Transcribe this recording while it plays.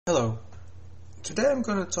Hello, today I'm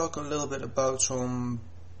going to talk a little bit about some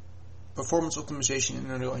performance optimization in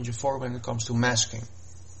Unreal Engine 4 when it comes to masking.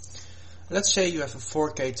 Let's say you have a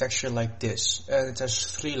 4K texture like this, and it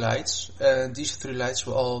has 3 lights, and these 3 lights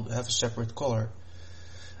will all have a separate color.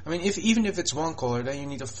 I mean, even if it's one color, then you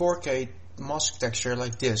need a 4K mask texture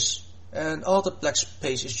like this, and all the black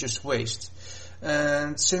space is just waste.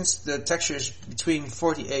 And since the texture is between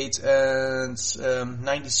 48 and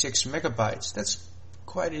 96 megabytes, that's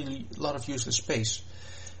quite a lot of useless space.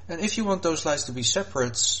 And if you want those lights to be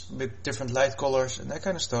separate with different light colors and that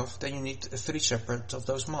kind of stuff, then you need 3 separate of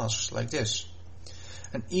those masks like this.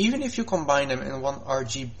 And even if you combine them in one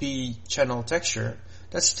RGB channel texture,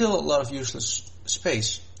 that's still a lot of useless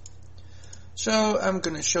space. So I'm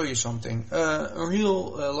going to show you something.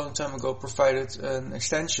 Unreal a long time ago provided an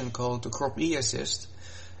extension called the Crop E Assist,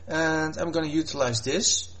 and I'm going to utilize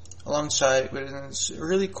this alongside with a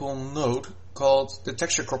really cool node called the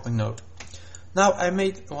texture cropping node. Now I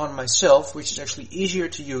made one myself, which is actually easier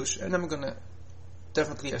to use, and I'm gonna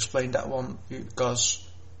definitely explain that one because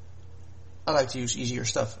I like to use easier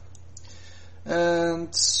stuff.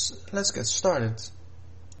 And let's get started.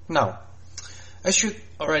 Now, as you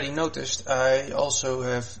already noticed, I also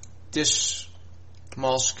have this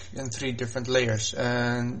mask in 3 different layers,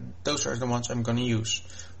 and those are the ones I'm gonna use.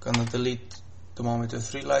 I'm gonna delete the one with the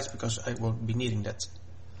 3 lights because I won't be needing that.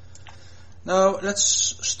 Now let's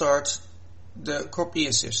start the Crop E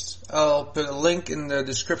Assist. I'll put a link in the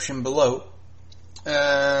description below,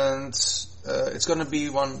 and it's gonna be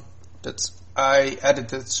one that I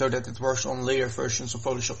edited so that it works on later versions of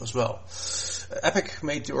Photoshop as well. Epic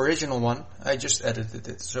made the original one, I just edited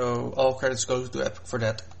it, so all credits go to Epic for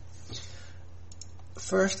that.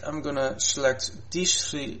 First I'm gonna select these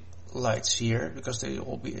 3 lights here because they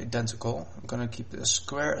all be identical. I'm gonna keep it as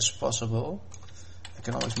square as possible. I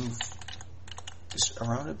can always move this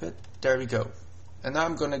around a bit. There we go. And now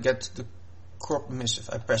I'm gonna get the crop emissive.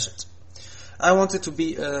 I press it. I want it to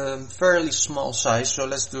be a fairly small size, so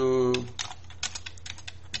let's do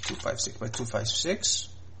 256 by 256.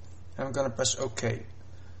 And I'm gonna press OK.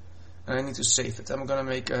 And I need to save it. I'm gonna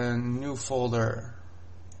make a new folder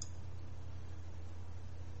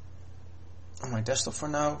on my desktop for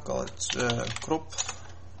now. Call it crop.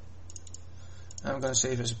 I'm gonna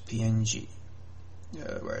save it as a PNG.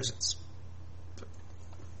 Where is it?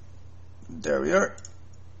 There we are,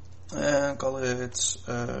 and call it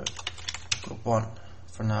crop 1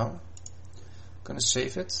 for now. Gonna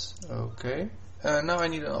save it. Okay. Now I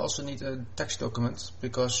also need a text document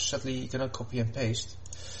because sadly you cannot copy and paste.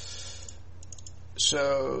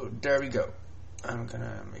 So there we go. I'm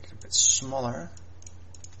gonna make it a bit smaller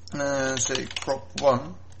and say crop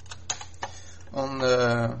 1 on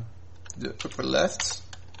the upper left.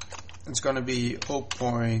 It's gonna be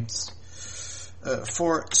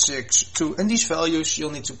 0.462, and these values you'll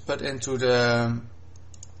need to put into the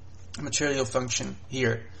material function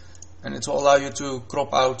here, and it will allow you to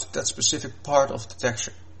crop out that specific part of the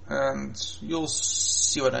texture, and you'll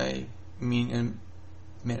see what I mean in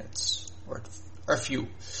minutes or a few.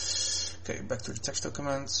 Okay, back to the text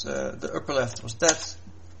document. The upper left was that,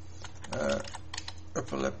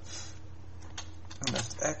 upper left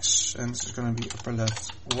X, and this is going to be upper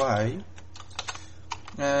left Y,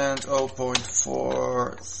 and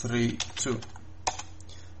 0.432.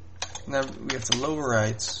 Now we have the lower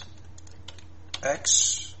right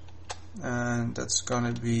X, and that's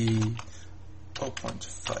gonna be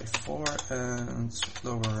 0.54, and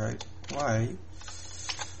lower right Y,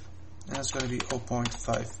 and that's gonna be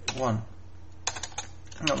 0.51.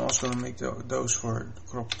 And I'm also gonna make those for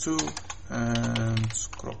crop 2 and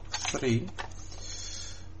crop 3.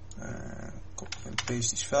 Copy and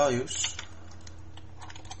paste these values.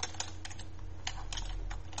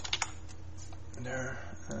 There,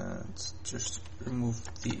 and just remove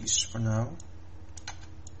these for now.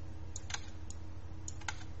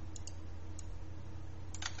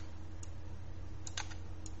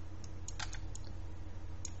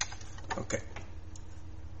 Okay,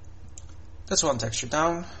 that's one texture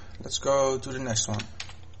down. Let's go to the next one,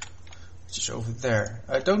 which is over there.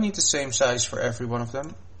 I don't need the same size for every one of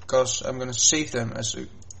them because I'm going to save them as a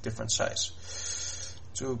different size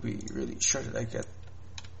to be really sure that I get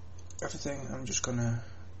everything. I'm just gonna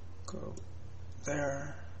go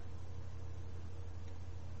there,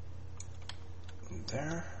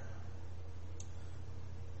 there,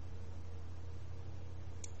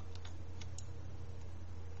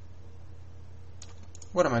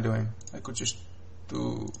 what am I doing? I could just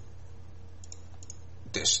do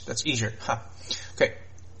this, that's easier. Ha. Okay,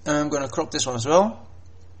 I'm gonna crop this one as well,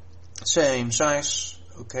 same size.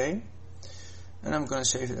 Okay, and I'm gonna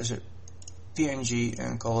save it as a PNG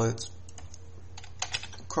and call it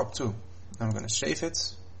crop2. I'm gonna save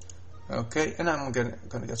it. Okay, and I'm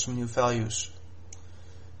gonna get some new values.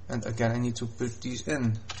 And again, I need to put these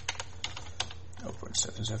in.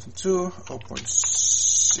 0.772,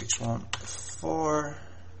 0.614,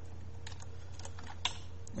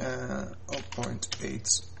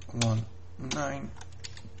 0.819,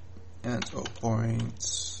 and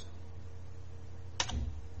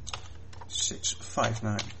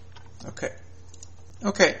 0.659. Okay.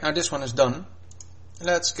 Okay, now this one is done.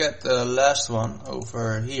 Let's get the last one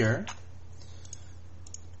over here.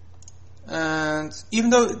 And even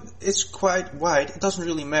though it's quite wide, it doesn't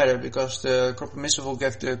really matter because the crop emissive will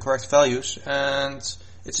give the correct values, and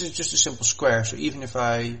it's just a simple square. So even if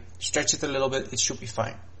I stretch it a little bit, it should be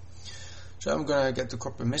fine. So I'm gonna get the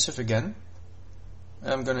crop emissive again.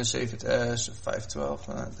 I'm gonna save it as 512.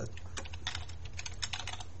 That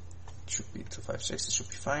should be 256. It should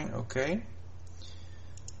be fine. Okay.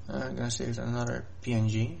 I'm gonna save it another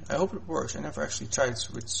PNG. I hope it works. I never actually tried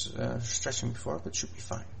with stretching before, but it should be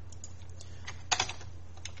fine.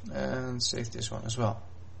 And save this one as well.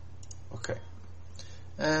 Okay.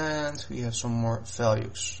 And we have some more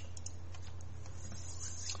values.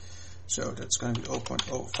 So that's going to be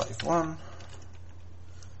 0.051,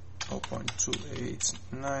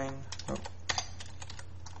 0.289,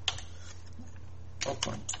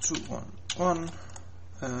 0.211,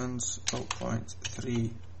 and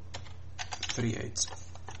 0.338.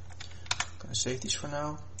 I'm going to save these for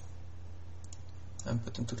now and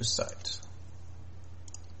put them to the side.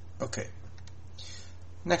 Okay,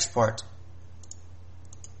 next part.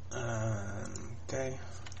 Okay,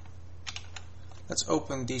 let's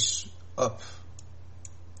open these up.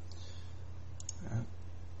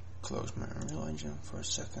 Close my Unreal Engine for a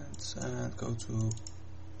second and go to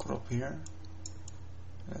crop here.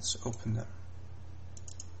 Let's open them.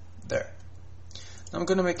 There. Now I'm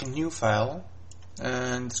going to make a new file,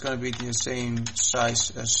 and it's going to be the same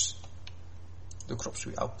size as the crops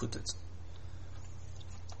we outputted.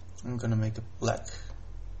 I'm gonna make it black,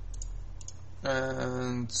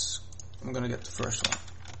 and I'm gonna get the first one.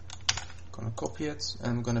 I'm gonna copy it and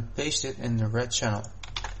I'm gonna paste it in the red channel,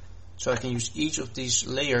 so I can use each of these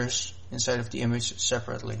layers inside of the image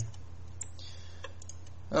separately.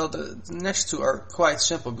 Well, the next two are quite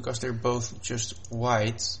simple because they're both just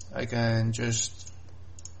white. I can just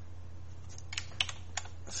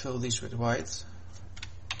fill these with white,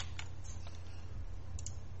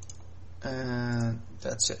 and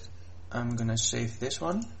that's it. I'm gonna save this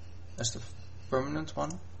one as the permanent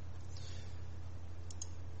one.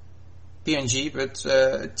 PNG, but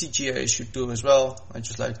TGA should do as well. I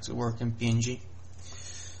just like to work in PNG.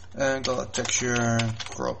 And call it texture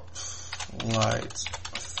crop light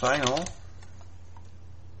final. I'm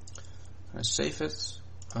gonna save it.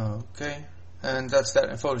 Okay, and that's that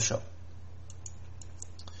in Photoshop.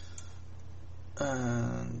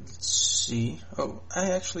 And let's see. Oh,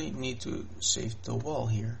 I actually need to save the wall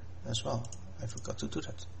here as well. I forgot to do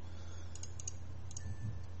that.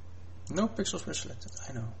 No pixels were selected,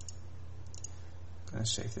 I know. I'm gonna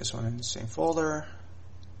save this one in the same folder.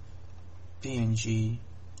 PNG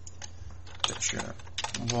texture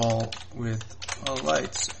wall with a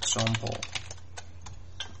light example.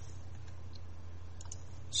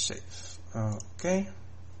 Save. Okay.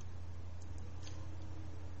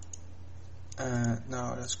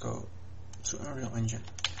 Now let's go to Unreal Engine.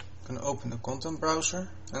 I'm gonna open the content browser,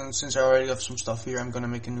 and since I already have some stuff here, I'm gonna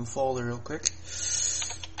make a new folder real quick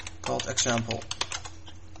called example.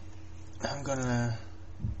 I'm gonna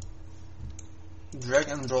drag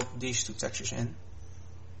and drop these two textures in.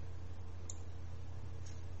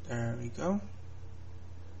 There we go.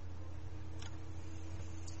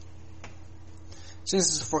 Since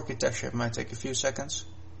it's a 4K texture, it might take a few seconds.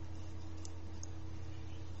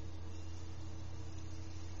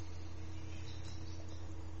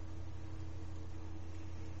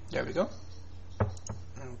 There we go.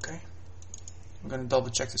 Okay. I'm gonna double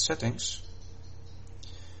check the settings.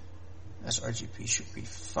 sRGB should be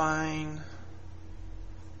fine.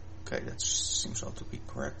 Okay, that seems all to be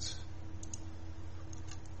correct.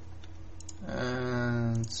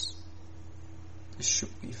 And this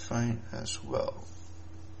should be fine as well.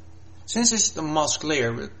 Since it's the mask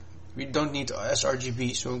layer, we don't need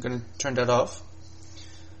sRGB, so I'm gonna turn that off.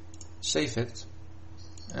 Save it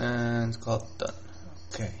and call it done.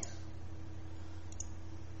 Okay.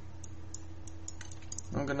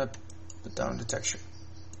 I'm gonna put down the texture.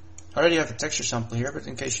 I already have a texture sample here, but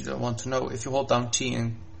in case you don't want to know, if you hold down T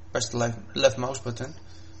and press the left mouse button,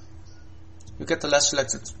 you get the last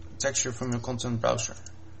selected texture from your content browser,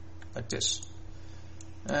 like this.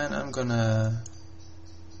 And I'm gonna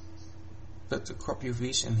put the crop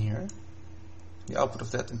UVs in here, the output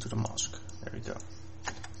of that into the mask. There we go.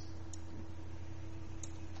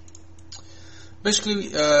 Basically,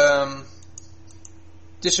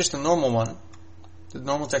 this is the normal one, the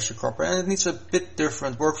normal texture cropper, and it needs a bit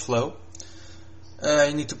different workflow.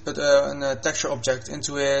 You need to put a texture object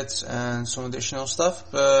into it and some additional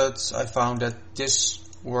stuff, but I found that this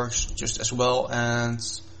works just as well and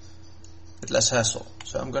with less hassle.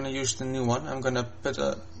 So I'm going to use the new one. I'm going to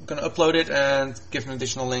upload it and give an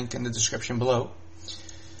additional link in the description below.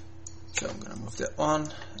 So I'm going to move that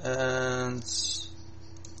on, and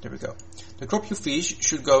there we go. The crop UVs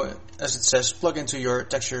should go, as it says, plug into your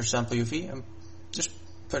texture sample UV and just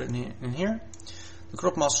put it in here. The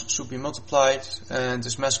crop mask should be multiplied, and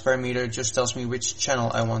this mask parameter just tells me which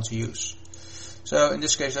channel I want to use. So in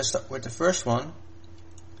this case I start with the first one,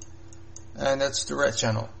 and that's the red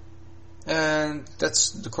channel, and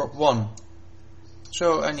that's the crop 1.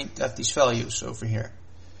 So I need to have these values over here,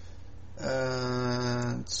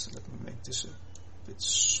 and let me make this a bit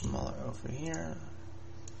smaller over here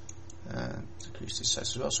and decrease this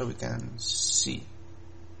size as well so we can see.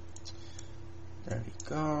 There we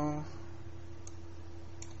go.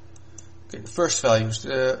 Okay, the first value is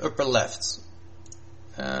the upper left,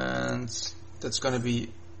 and that's going to be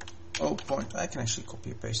I can actually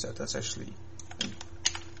copy and paste that. That's actually a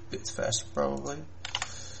bit faster probably.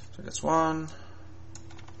 So that's 1,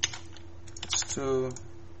 that's 2,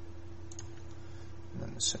 and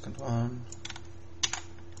then the second one,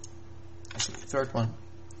 actually the third one,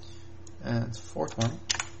 and the fourth one.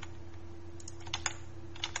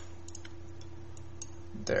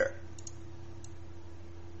 There.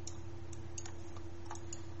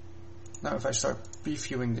 Now if I start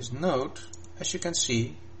previewing this node, as you can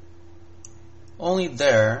see, only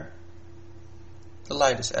there the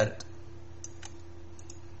light is added.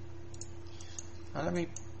 Now let me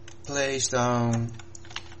place down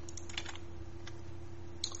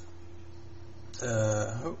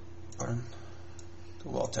the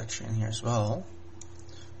wall texture in here as well,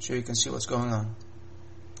 so you can see what's going on.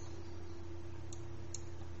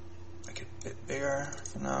 Make it a bit bigger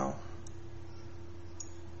for now.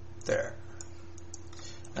 There.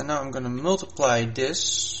 And now I'm going to multiply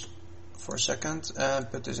this for a second and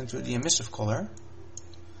put this into the emissive color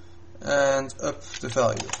and up the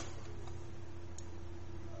value.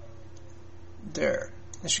 There.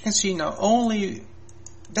 As you can see now, only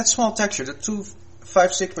that small texture, the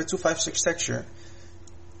 256 by 256 texture,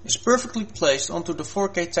 is perfectly placed onto the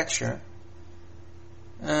 4K texture,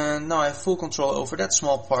 and now I have full control over that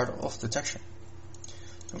small part of the texture.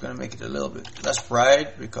 I'm going to make it a little bit less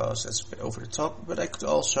bright because that's a bit over the top, but I could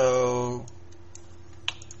also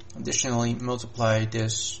additionally multiply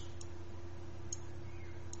this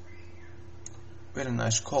with a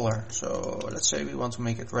nice color. So let's say we want to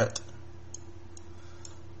make it red.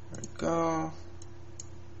 There we go.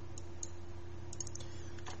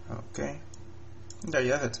 Okay, and there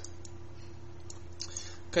you have it.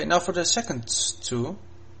 Okay, now for the second two,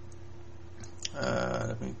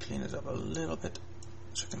 let me clean it up a little bit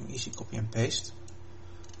so I can easily copy and paste.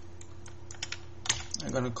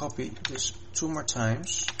 I'm going to copy this 2 more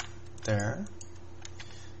times there,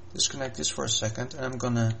 disconnect this for a second, and I'm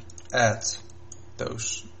going to add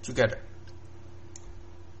those together.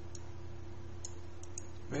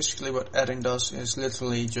 Basically what adding does is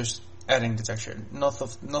literally just adding the texture.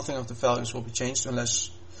 Nothing of the values will be changed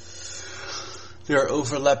unless they are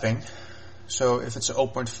overlapping. So if it's a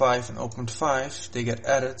 0.5 and 0.5, they get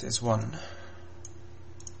added, it's 1.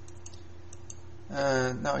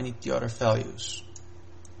 And now I need the other values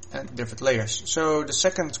and different layers. So the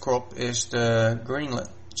second crop is the green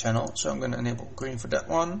channel, so I'm going to enable green for that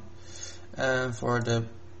one. And for the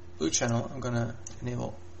blue channel, I'm going to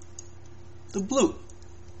enable the blue.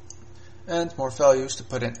 And more values to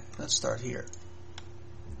put in. Let's start here.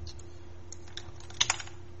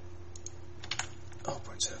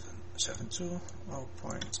 0.772,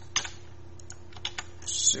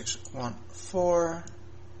 0.614,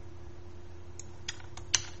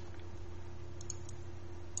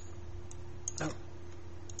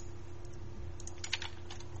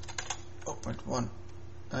 oh,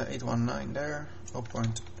 0.819 there,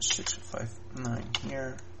 0.659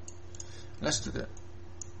 here. Let's do the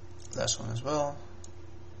last one as well.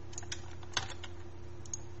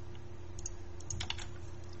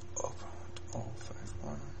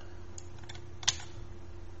 0.051,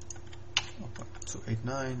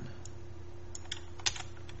 0.289,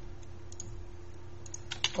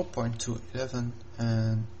 0.211,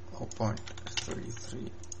 and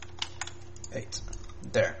 0.338.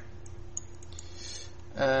 There.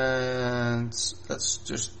 And let's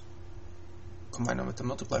just combine them with the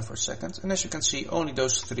multiply for a second. And as you can see, only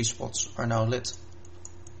those 3 spots are now lit.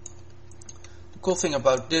 The cool thing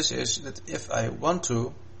about this is that if I want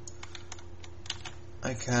to,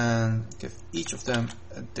 I can give each of them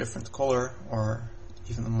a different color or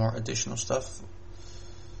even more additional stuff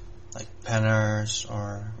like banners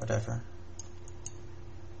or whatever.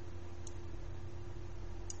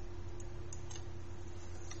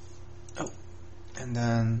 Oh, and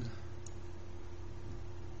then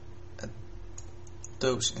add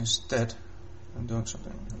those instead. I'm doing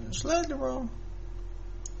something slightly wrong.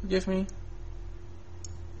 Forgive me.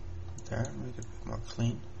 There, make it a bit more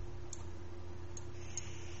clean.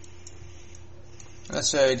 Let's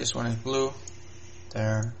say this one is blue.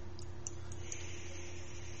 There.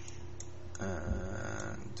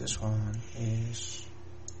 And this one is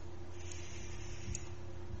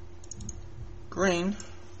green.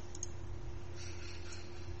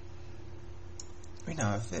 We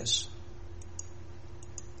now have this.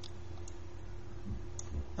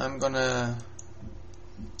 I'm gonna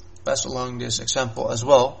pass along this example as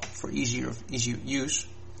well for easy use.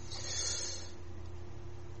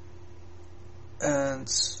 And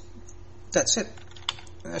that's it.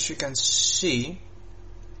 And as you can see,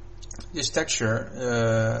 this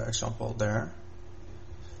texture example there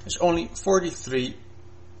is only 43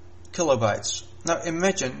 kilobytes. Now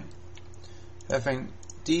imagine having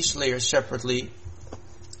these layers separately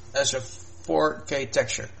as a 4K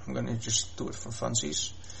texture. I'm going to just do it for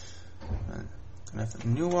funsies. I'm going to have a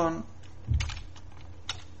new one.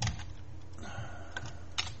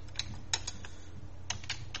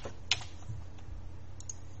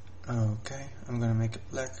 Okay, I'm going to make it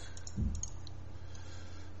black.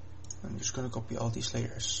 I'm just going to copy all these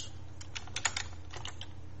layers.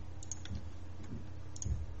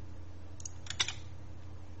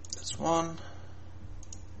 That's one.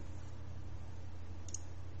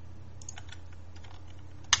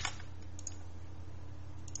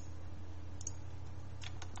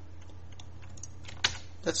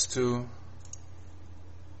 That's 2.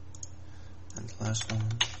 And the last one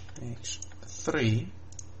makes 3.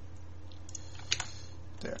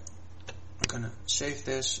 There. I'm gonna save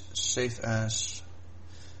this, save as,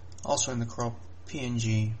 also in the crop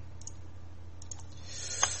PNG,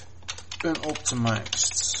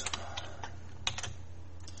 unoptimized.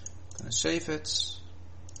 Gonna save it.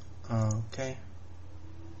 Okay.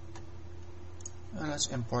 And let's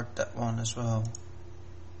import that one as well.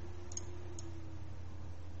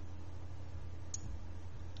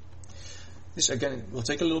 This again will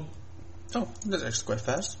take a little. Oh, that's actually quite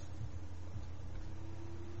fast.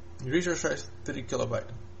 Resource size 3 kilobyte.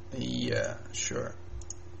 Yeah, sure.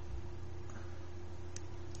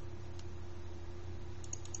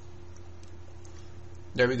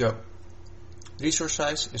 There we go. Resource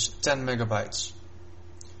size is 10 megabytes.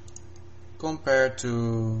 Compared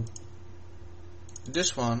to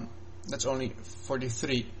this one, that's only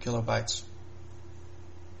 43 kilobytes.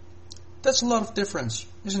 That's a lot of difference,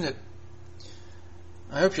 isn't it?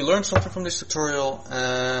 I hope you learned something from this tutorial,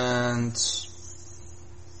 and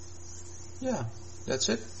yeah, that's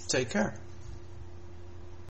it. Take care.